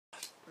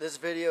this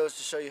video is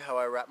to show you how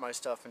I wrap my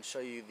stuff and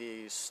show you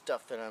the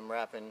stuff that I'm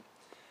wrapping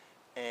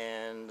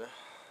and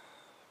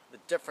the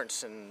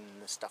difference in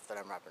the stuff that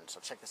I'm wrapping.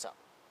 So check this out.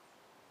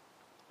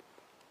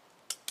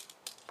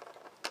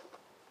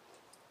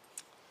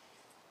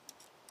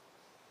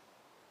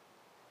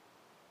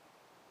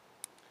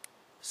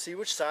 See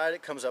which side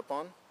it comes up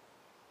on?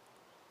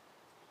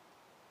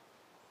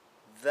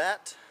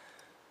 That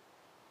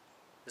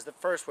is the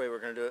first way we're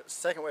going to do it. The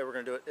second way we're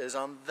going to do it is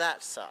on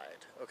that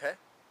side, okay?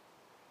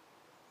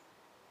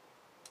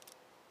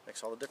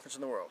 Makes all the difference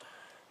in the world.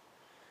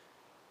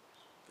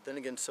 But then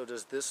again, so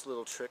does this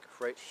little trick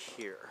right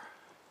here.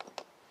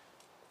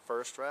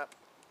 First wrap,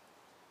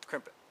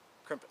 crimp it,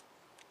 crimp it.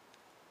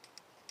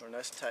 Go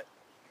nice and tight.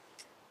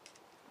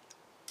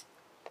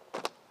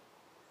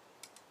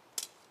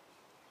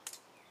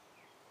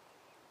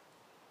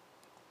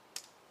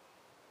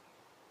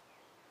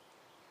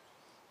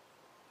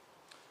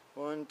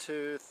 One,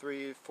 two,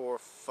 three, four,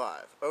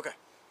 five. Okay.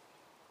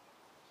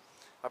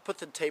 I put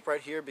the tape right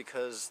here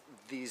because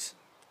these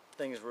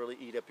things really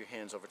eat up your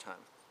hands over time.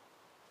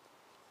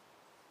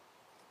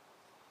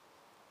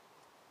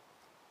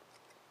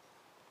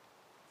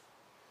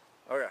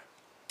 Okay.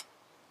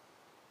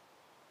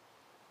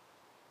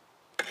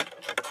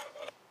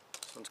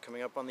 This one's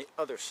coming up on the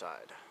other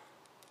side.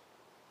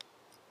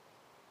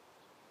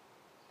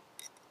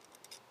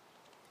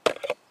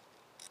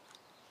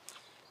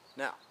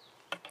 Now,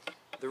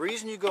 the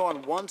reason you go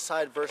on one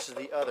side versus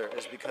the other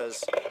is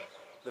because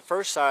the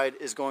first side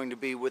is going to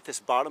be with this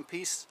bottom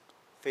piece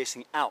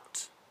facing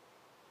out.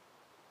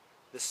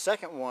 The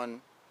second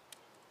one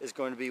is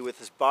going to be with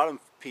this bottom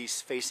piece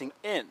facing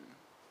in.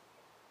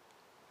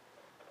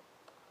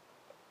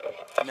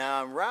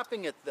 Now I'm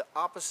wrapping it the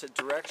opposite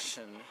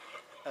direction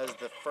as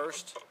the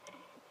first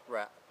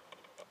wrap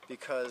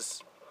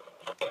because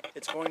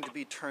it's going to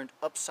be turned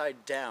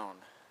upside down.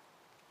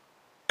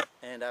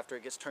 And after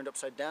it gets turned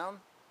upside down,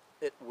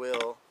 it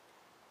will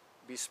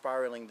be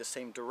spiraling the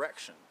same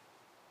direction.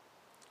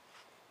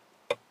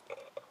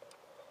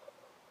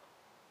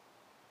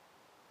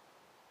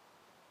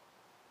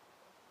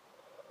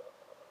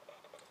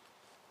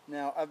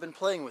 Now, I've been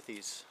playing with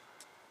these.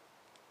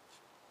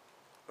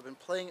 I've been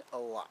playing a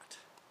lot.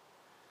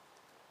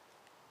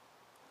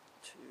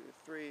 2,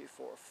 3,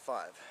 4,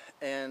 5.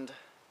 And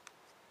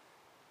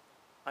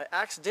I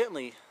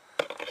accidentally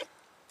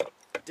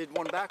did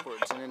one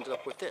backwards and ended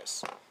up with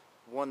this.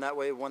 One that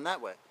way, one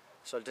that way.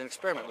 So I did an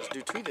experiment. Let's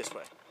do two this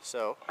way.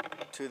 So,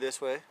 two this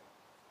way,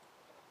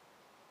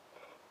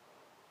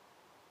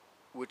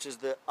 which is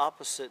the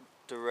opposite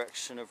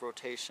direction of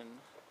rotation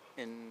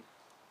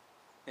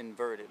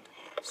inverted.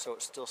 So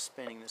it's still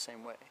spinning the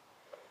same way.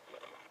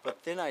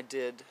 But then I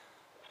did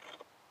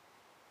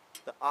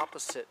the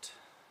opposite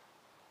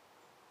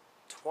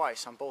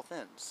twice on both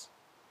ends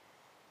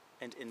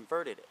and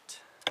inverted it.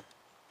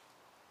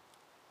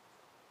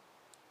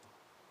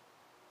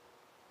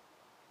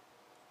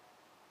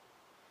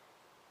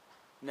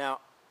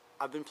 Now,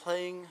 I've been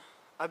doing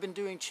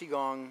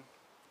Qigong,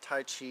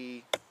 Tai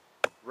Chi,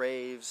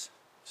 raves,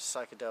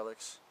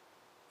 psychedelics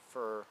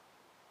for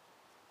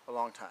a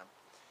long time.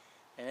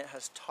 And it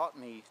has taught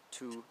me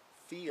to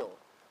feel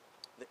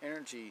the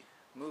energy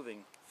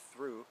moving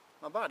through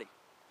my body.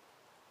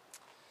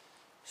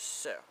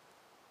 So,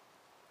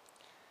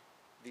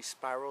 these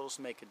spirals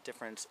make a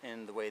difference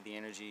in the way the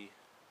energy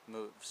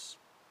moves.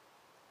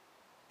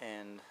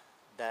 And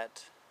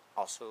that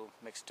also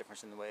makes a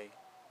difference in the way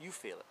you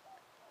feel it.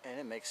 And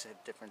it makes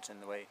a difference in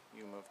the way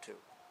you move too.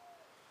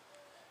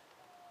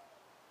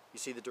 You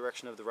see the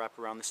direction of the wrap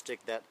around the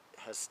stick? That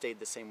has stayed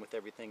the same with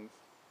everything.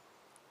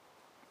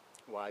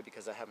 Why?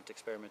 Because I haven't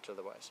experimented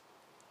otherwise.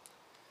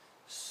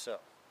 So,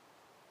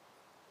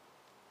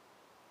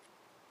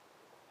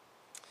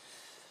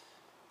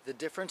 the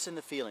difference in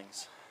the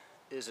feelings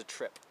is a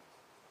trip.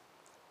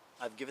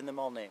 I've given them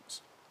all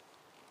names.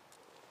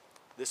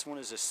 This one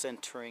is a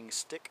centering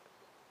stick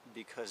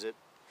because it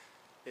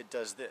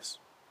does this.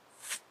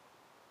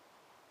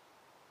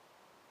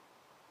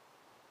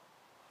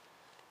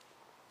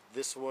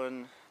 This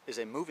one is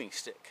a moving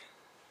stick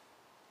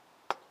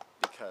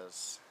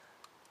because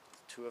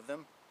two of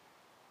them,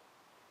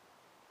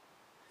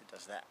 it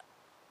does that.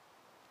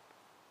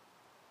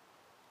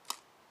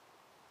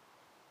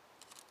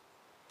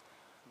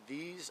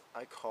 These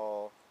I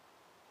call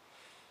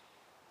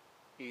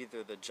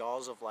either the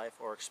jaws of life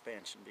or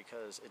expansion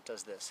because it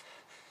does this.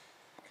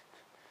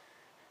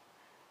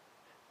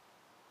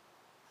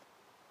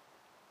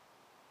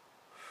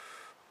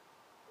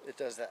 It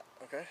does that,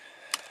 okay?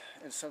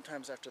 And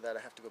sometimes after that I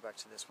have to go back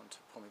to this one to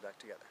pull me back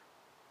together.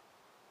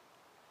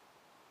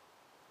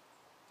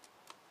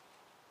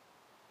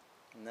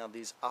 Now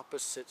these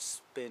opposite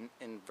spin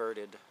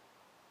inverted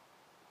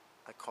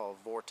I call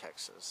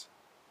vortexes.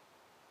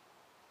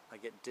 I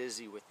get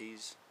dizzy with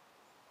these.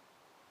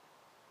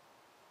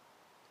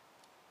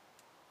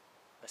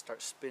 I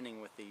start spinning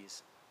with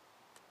these.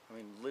 I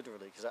mean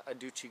literally, because I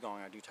do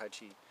Qigong, I do Tai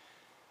Chi,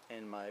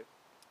 and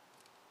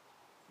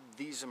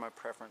these are my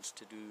preference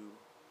to do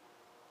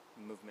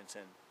movements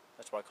in.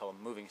 That's why I call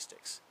them moving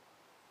sticks.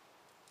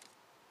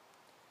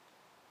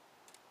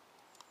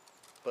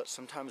 But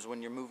sometimes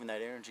when you're moving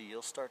that energy,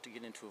 you'll start to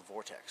get into a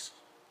vortex.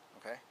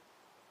 Okay?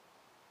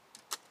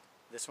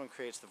 This one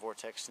creates the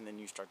vortex, and then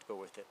you start to go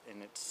with it,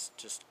 and it's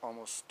just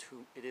almost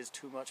it is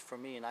too much for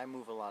me, and I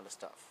move a lot of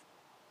stuff.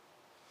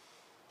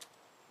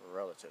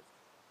 Relatively.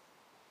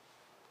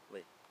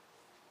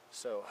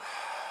 So,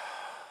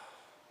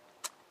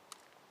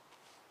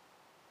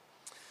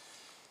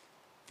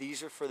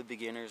 these are for the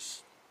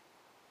beginners.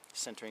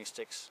 Centering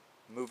sticks.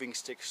 Moving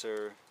sticks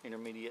are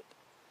intermediate.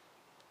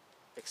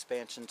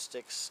 Expansion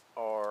sticks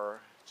are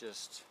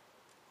just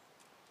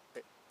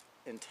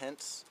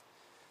intense.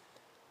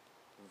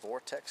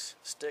 Vortex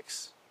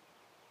sticks,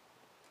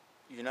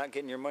 you're not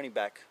getting your money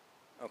back.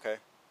 Okay,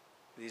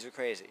 these are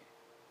crazy.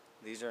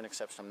 These are an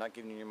exception. I'm not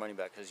giving you your money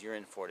back because you're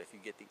in for it if you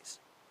get these.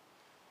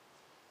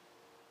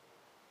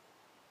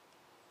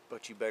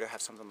 But you better have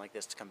something like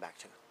this to come back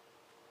to.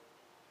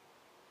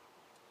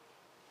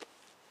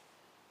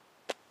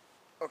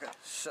 Okay,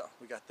 so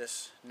we got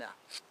this. Now,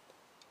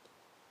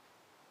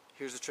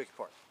 here's the tricky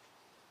part.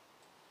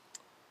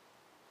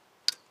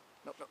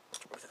 Nope, let's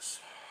start with this.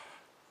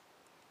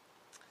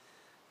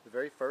 The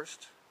very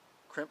first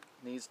crimp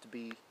needs to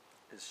be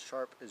as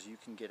sharp as you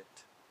can get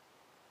it.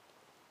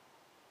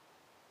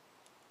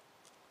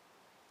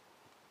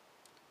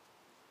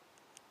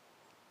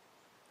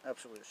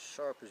 Absolutely as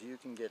sharp as you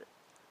can get it.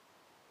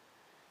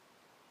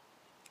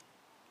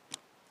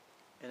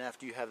 And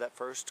after you have that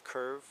first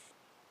curve,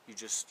 you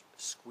just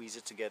squeeze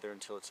it together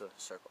until it's a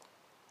circle.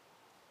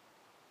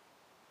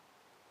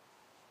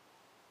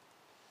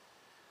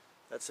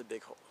 That's a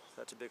big hole.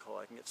 That's a big hole.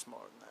 I can get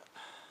smaller than that.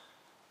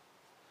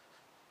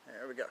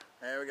 There we go.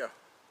 There we go.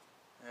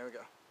 There we go.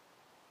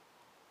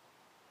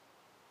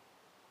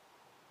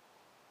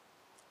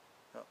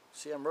 Oh,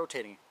 see, I'm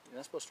rotating. You're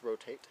not supposed to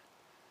rotate.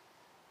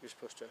 You're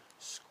supposed to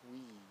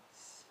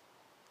squeeze.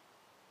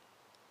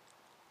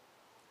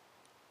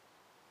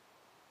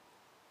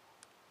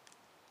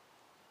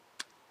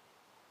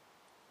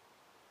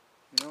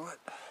 You know what?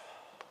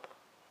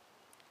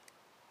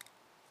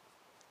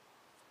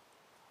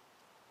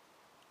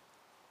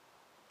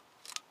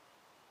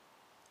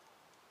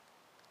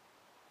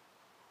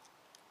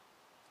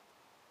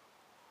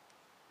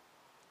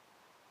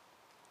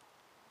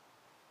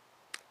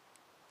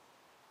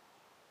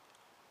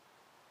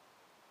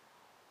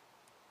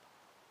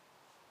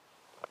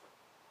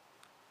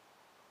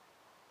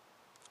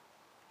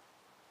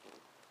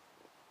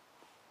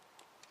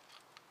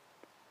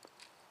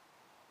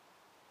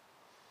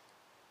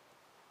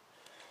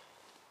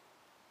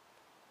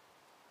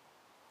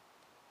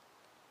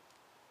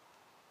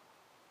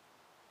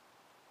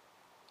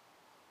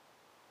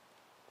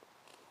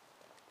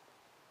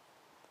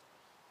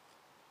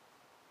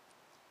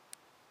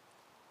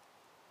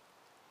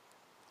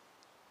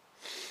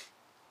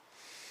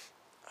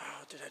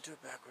 Did I do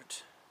it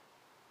backwards?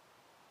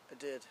 I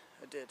did.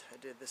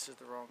 This is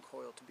the wrong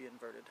coil to be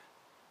inverted.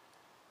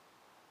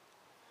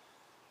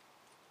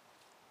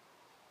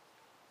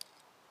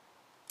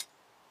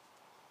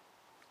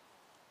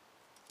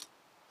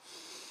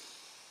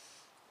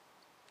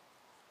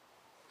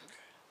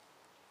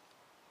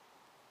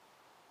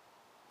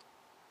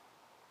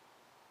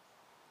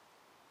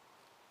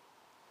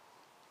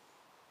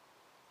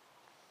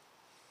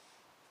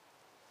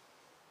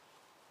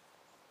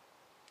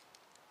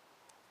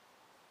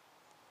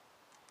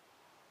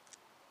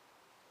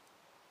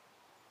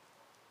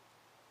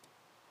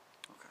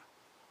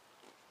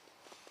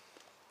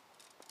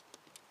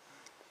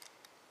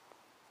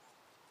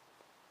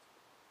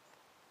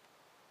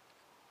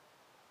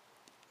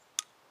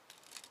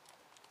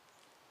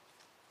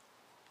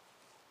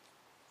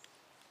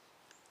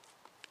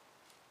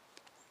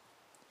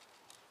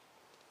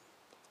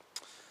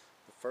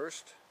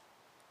 First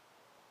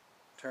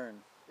turn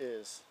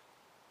is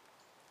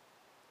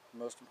the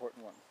most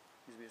important one.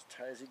 Needs to be as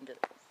tight as you can get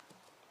it.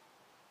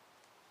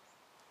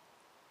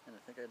 And I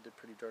think I did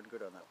pretty darn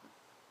good on that one.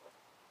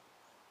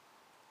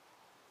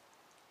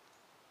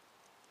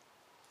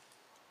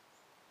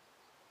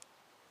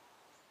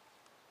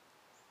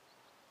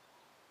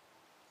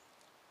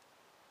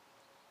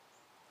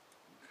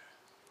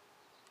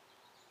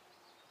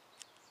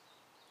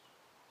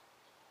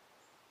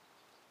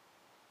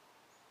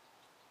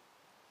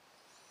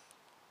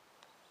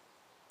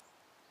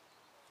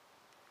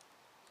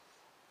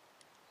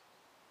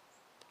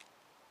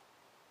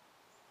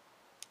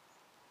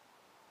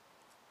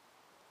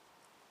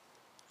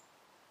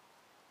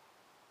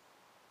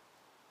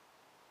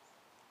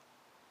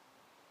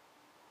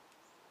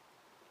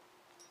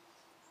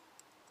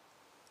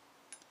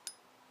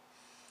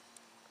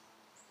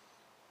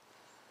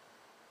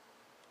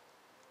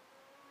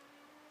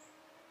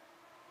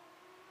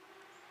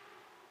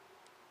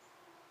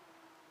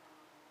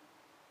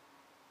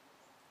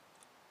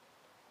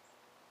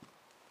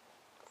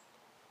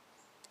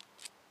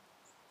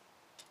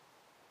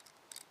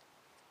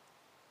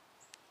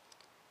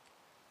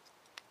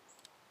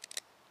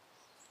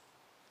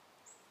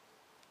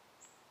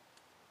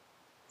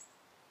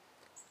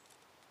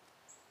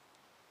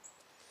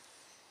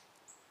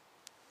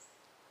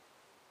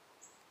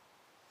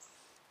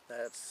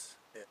 That's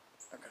it.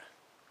 Okay.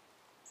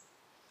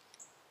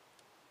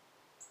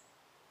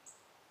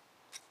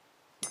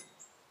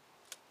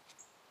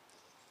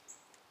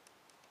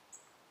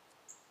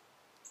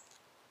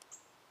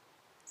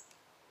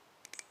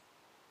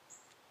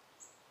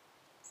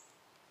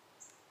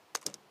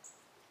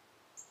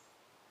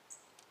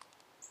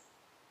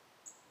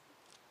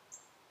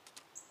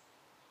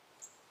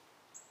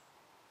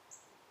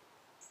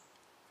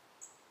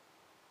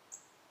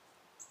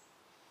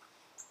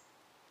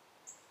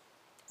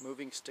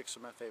 Moving sticks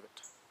are my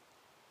favorite.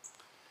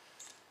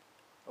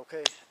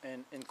 Okay,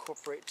 and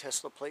incorporate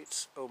Tesla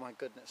plates. Oh my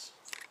goodness.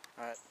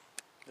 Alright,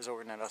 this is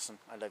Orgonite.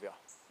 I love y'all.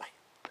 Bye.